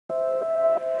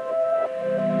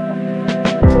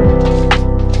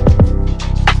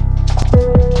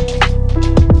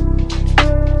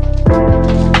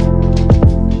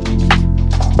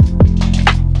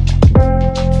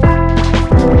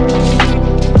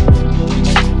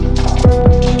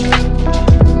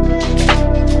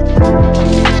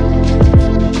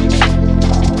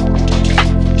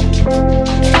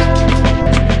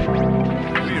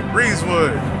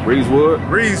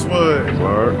Breezewood.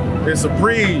 Word. It's a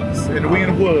breeze, and we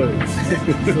in the woods.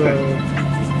 So,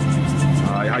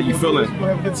 how you feeling?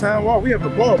 We're having a good time. Wow, we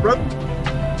having a ball, brother.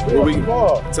 Tell them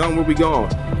where we going.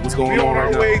 What's going on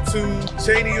right now? We're on our way to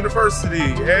Cheney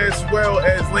University, as well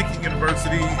as Lincoln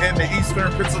University in the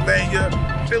Eastern Pennsylvania,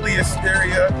 Philly-ish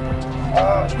area.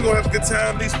 We're gonna have a good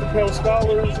time. These PROPEL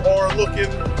scholars are looking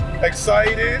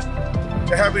excited.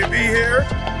 They're happy to be here.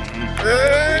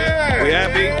 Yeah, we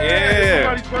happy? Yeah.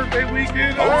 Somebody's birthday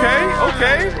weekend.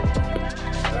 Okay.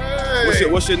 Hey.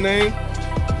 What's your name?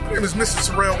 My name is Mr.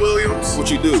 Terrell Williams.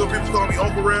 What you do? Some people call me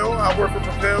Uncle Rel. I work for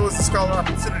PROPEL as a Scholar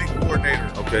Opportunity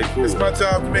Coordinator. Okay, cool. It's my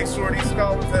job to make sure these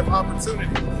scholars have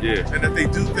opportunities. Yeah. And that they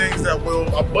do things that will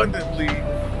abundantly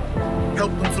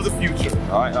help them for the future.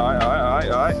 All right.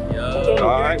 Yo.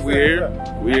 All right, we here.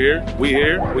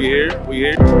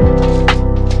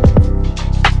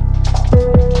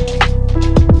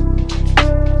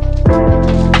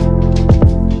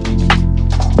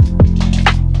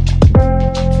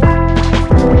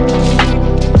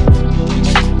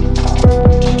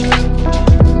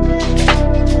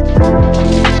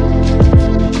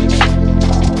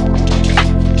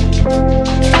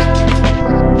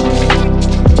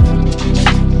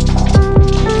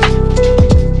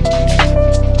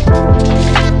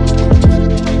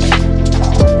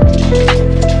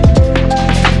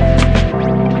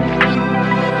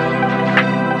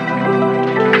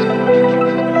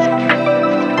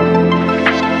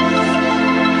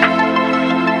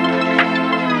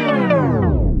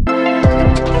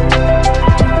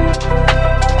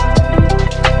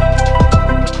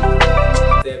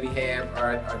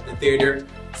 Theater,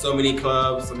 so many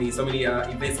clubs, so many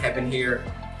events happen here,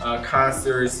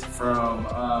 concerts, from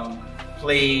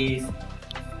plays,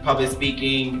 public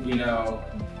speaking, you know,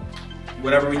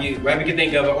 whatever you can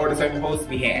think of, an order something supposed to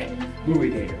be had.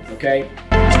 Movie theaters, okay?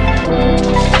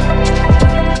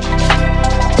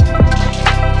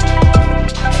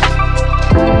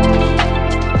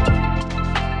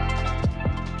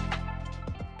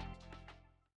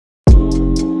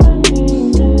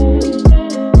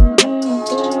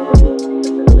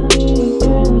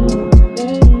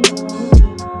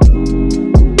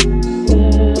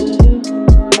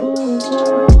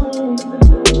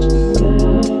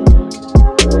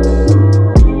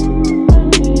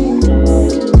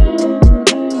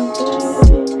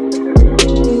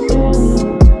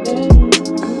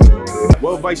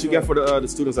 What advice you got for the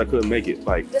students that couldn't make it?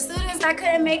 Like the students that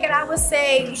couldn't make it, I would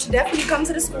say you should definitely come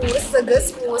to the school. This is a good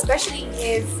school, especially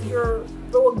if you're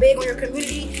real big on your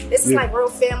community. This is like real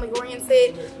family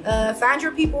oriented. Find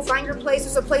your people, find your place.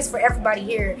 There's a place for everybody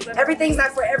here. Everything's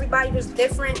not for everybody. There's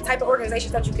different type of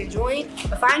organizations that you can join.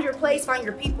 But find your place, find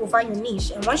your people, find your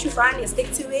niche. And once you find it,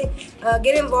 stick to it.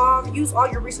 Get involved. Use all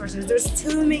your resources. There's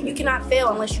too many. You cannot fail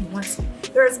unless you want to.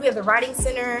 We have the writing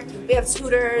center. We have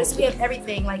tutors. We have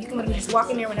everything. Like you can literally just walk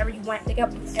in there whenever you want. Pick up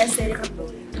essay,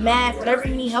 math, whatever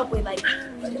you need help with. Like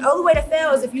the only way to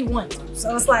fail is if you want to.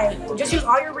 So it's like just use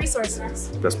all your resources.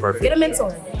 That's perfect. Get a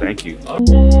mentor. Thank you.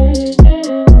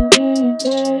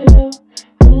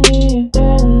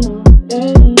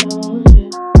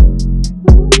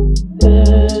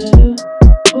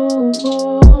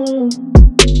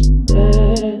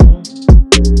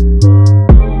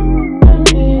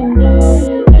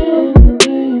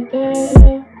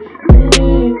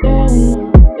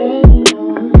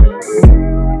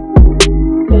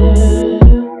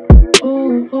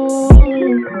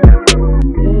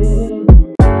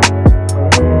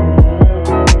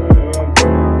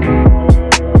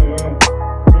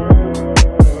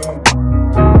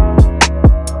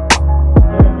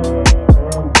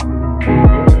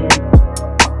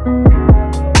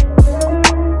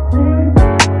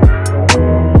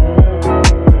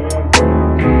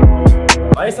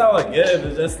 I would give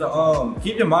is just to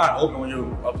keep your mind open when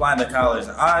you're applying to college.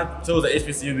 I chose the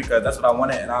HBCU because that's what I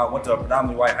wanted, and I went to a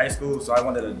predominantly white high school, so I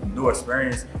wanted a new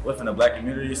experience within the black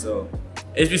community. So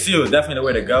HBCU is definitely the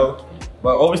way to go.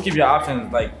 But always keep your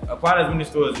options, like apply to as many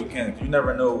schools as you can. You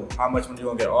never know how much money you're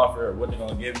gonna get offered, what they're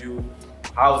gonna give you,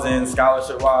 housing,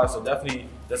 scholarship-wise. So definitely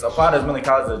just apply to as many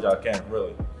colleges as y'all can,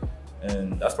 really.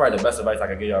 And that's probably the best advice I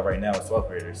can give y'all right now as 12th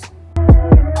graders.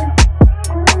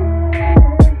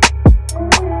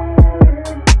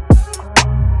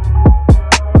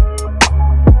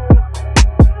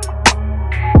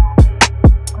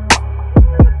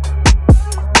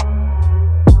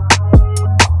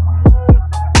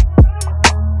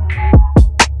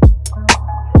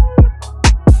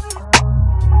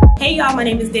 Hey y'all, my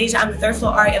name is Deja. I'm the third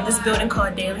floor RA of this building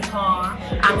called Daily Hall.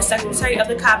 I'm the secretary of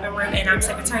the Coppin Room, and I'm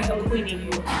secretary of Queen of You.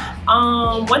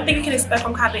 One thing you can expect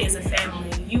from Coppin is a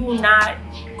family. You will not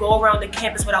go around the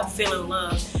campus without feeling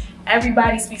loved.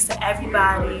 Everybody speaks to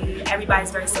everybody.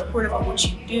 Everybody's very supportive of what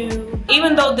you do.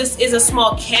 Even though this is a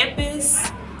small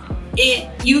campus,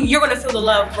 you're gonna feel the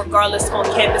love regardless on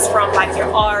campus from like your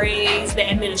RAs, the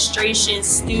administration,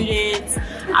 students.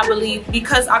 I believe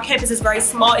because our campus is very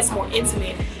small, it's more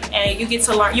intimate, and you get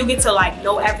to learn. You get to like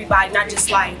know everybody, not just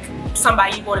like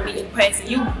somebody you want to meet in person.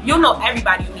 You'll know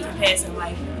everybody you meet in person.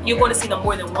 Like you're going to see them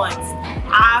more than once.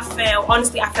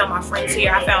 Honestly, I found my friends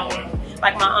here. I found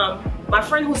like my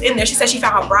friend who's in there. She said she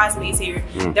found her bridesmaids here.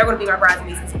 They're going to be my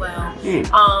bridesmaids as well.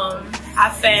 I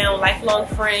found lifelong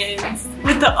friends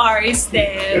with the RA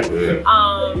staff, with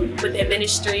the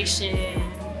administration,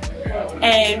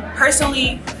 and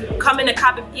personally, coming to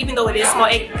COP, even though it is small,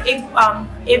 it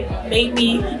made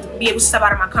me be able to step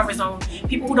out of my comfort zone.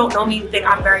 People who don't know me think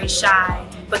I'm very shy,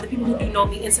 but the people who do know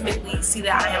me intimately see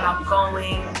that I am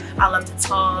outgoing. I love to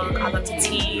talk, I love to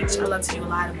teach, I love to do a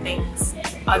lot of things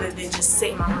other than just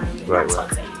sit in my room and not talk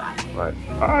to anybody. Right.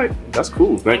 All right, that's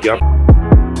cool. Thank you.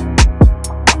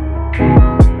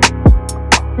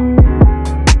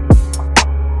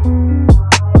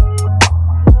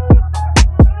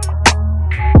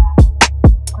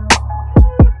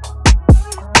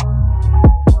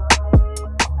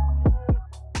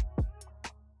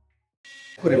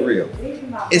 Put it real.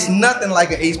 It's nothing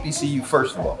like an HBCU,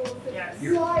 first of all.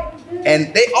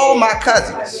 And they all my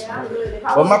cousins.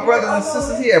 But my brothers and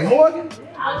sisters here at Morgan,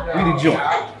 we the joint.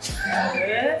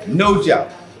 No joke.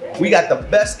 We got the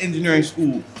best engineering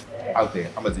school out there.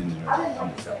 I'm an engineer.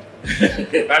 I'm just telling.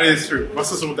 That is true. My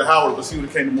sister went to Howard, but she would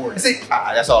have came to Morgan. See,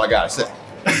 that's all I gotta say.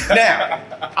 Now,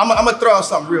 I'm gonna throw out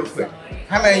something real quick.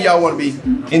 How many of y'all want to be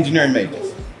engineering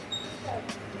majors?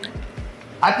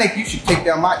 I think you should take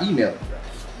down my email address.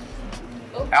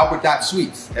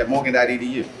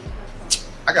 Albert.sweets@morgan.edu.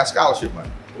 I got scholarship money.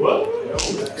 What?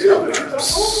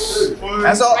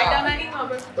 That's all. Write down that email,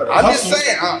 bro. I'm just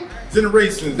saying.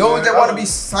 Generations. Those that want to be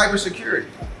cybersecurity,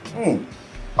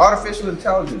 artificial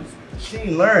intelligence,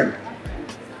 machine learning.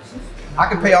 I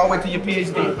can pay all the way to your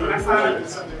PhD.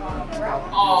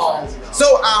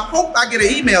 So I hope I get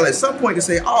an email at some point to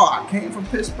say, oh, I came from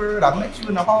Pittsburgh. I met you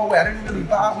in the hallway. I didn't really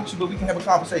vibe with you, but we can have a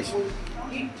conversation.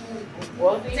 Take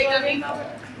that email.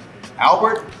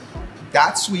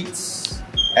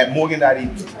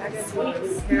 Albert.sweets@morgan.edu.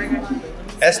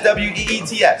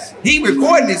 SWEETS. He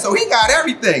recording it, so he got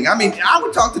everything. I mean, I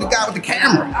would talk to the guy with the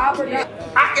camera. I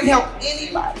can help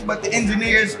anybody, but the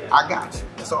engineers, I got you.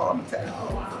 That's all I'm gonna tell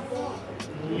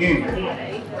you.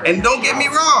 And don't get me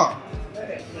wrong.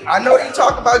 I know they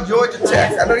talk about Georgia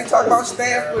Tech. I know they talk about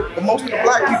Stanford, but most of the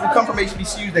black people come from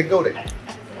HBCUs that go there.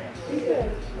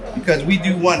 Because we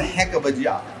do one heck of a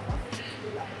job.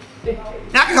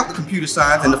 Now I can help the computer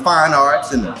science and the fine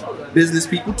arts and the business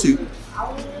people too.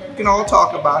 We can all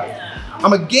talk about it.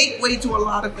 I'm a gateway to a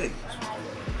lot of things.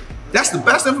 That's the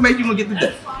best information you're gonna get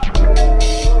today.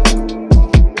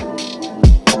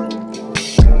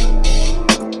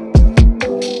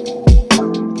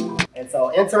 And so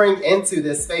entering into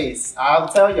this space, I'll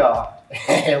tell y'all,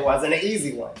 it wasn't an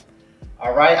easy one.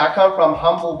 All right, I come from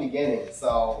humble beginnings,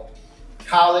 so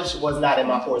college was not in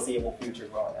my foreseeable future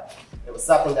growing up. It was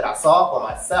something that I saw for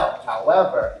myself.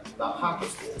 However, my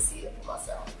pockets didn't see it for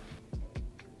myself.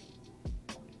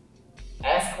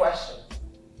 Ask questions.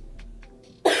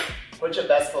 Put your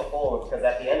best foot forward, because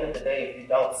at the end of the day, if you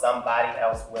don't, somebody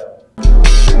else will.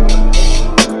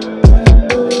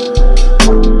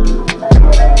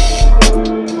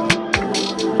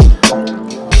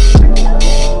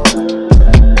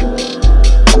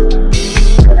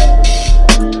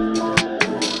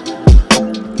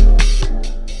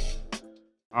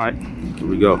 All right, here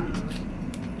we go.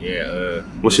 Yeah,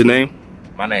 What's your name?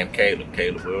 my name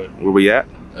Caleb Wood. Where we at?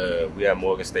 We at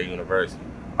Morgan State University.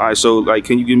 All right, so like,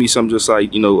 can you give me some just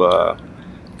like, kind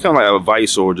of like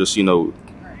advice or just, talk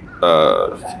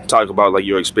about like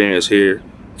your experience here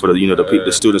for the,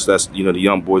 the students that's, the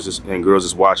young boys and girls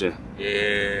that's watching?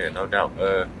 Yeah, no doubt.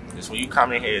 Just when you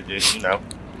come in here, just, I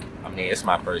mean, it's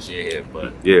my first year here,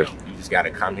 but Yeah. you just got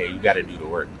to come here. You got to do the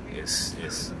work. It's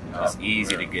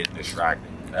easy to get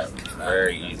distracted.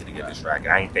 Very easy to get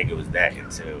distracted. I didn't think it was that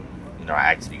until,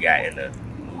 I actually got in the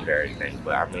mood or everything.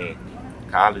 But I mean,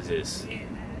 college is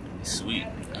sweet.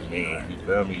 I mean, you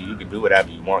feel me? You can do whatever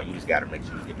you want. You just got to make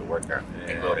sure you get the work done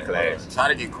and go to class. Try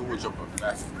to get cool with your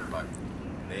professors. Like,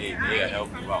 they'll help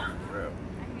you out for real.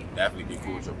 Definitely get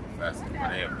cool with your professors. But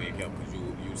they have big help because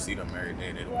you see them every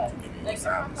day. They don't want you to give you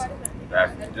assignments. So.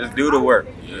 Just do the work.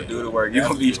 Yeah. Just do the work. You're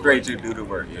going to be straight. You do the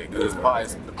work. Yeah, because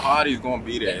the party's going to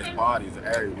be there. It's parties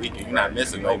every weekend. You're not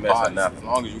missing no parties. As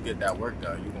long as you get that work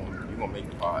done, you're gonna make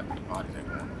the party next one.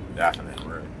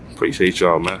 Definitely. Appreciate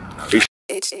y'all, man.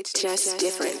 It's just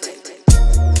different.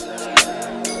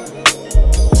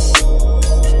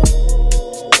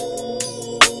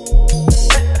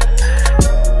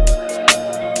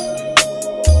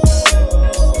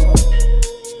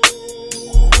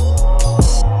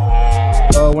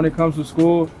 When it comes to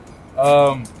school,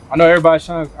 I know everybody's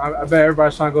trying. I bet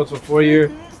everybody's trying to go to a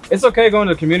 4-year. It's okay going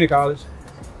to community college.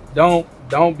 Don't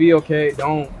be okay.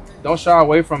 Don't shy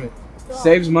away from it.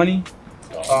 Saves money.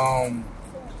 Oh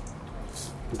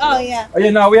yeah.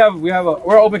 No, we're an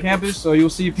open campus, so you'll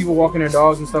see people walking their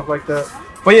dogs and stuff like that.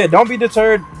 But yeah, don't be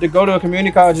deterred to go to a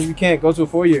community college if you can't go to a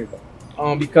 4-year,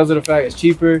 because of the fact it's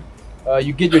cheaper.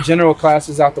 You get your general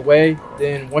classes out the way.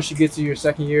 Then once you get to your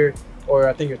 2nd year, or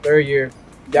I think your 3rd year,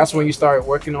 that's when you start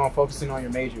focusing on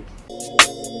your majors.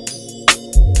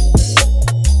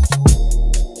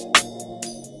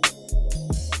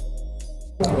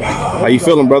 How you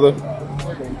feeling, brother?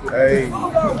 Hey,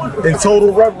 in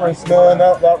total reverence, man.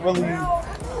 That really,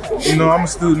 you know, I'm a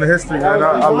student of history, man.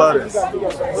 I love this.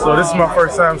 So this is my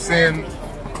first time seeing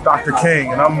Dr.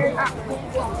 King, and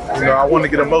I want to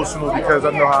get emotional because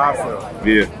I know how I feel.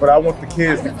 Yeah. But I want the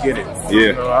kids to get it. Yeah.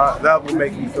 You know, that would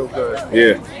make me feel good.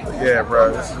 Yeah. Yeah,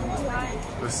 bro.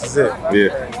 This is it.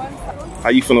 Yeah. How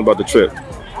you feeling about the trip?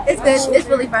 It's good. It's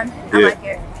really fun. I like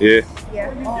it. Yeah.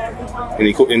 Yeah.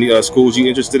 Any schools you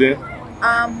interested in?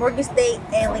 Morgan State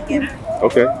and Lincoln.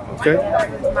 Okay. My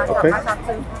top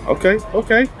 2.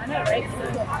 Okay.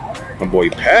 My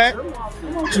boy Pat.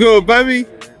 What's good, baby?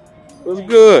 What's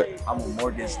good? I'm a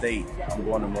Morgan State. I'm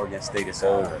going to Morgan State this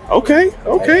over. Okay.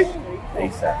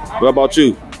 ASAP. What about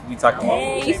you? We talking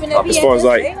about as far as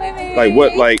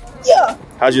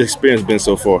how's your experience been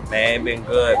so far? Man, been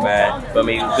good, man. I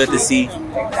mean, good to see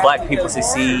black people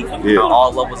succeed on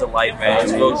all levels of life, man.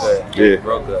 It's real good. Yeah.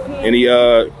 Real good. Any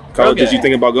colleges you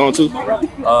thinking about going to?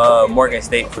 Morgan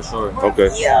State for sure. Okay.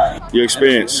 Your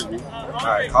experience?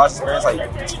 Alright, college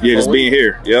experience, just being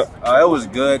here. Yep. It was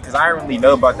good because I didn't really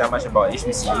know about that much about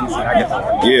HBCUs. I get to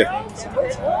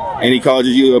Any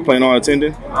colleges you plan on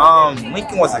attending?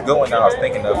 Lincoln was a good one that I was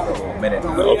thinking of for a minute.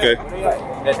 Okay.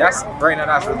 That's right now.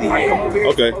 That's really it.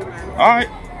 Okay. All right.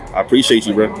 I appreciate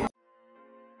you, bro.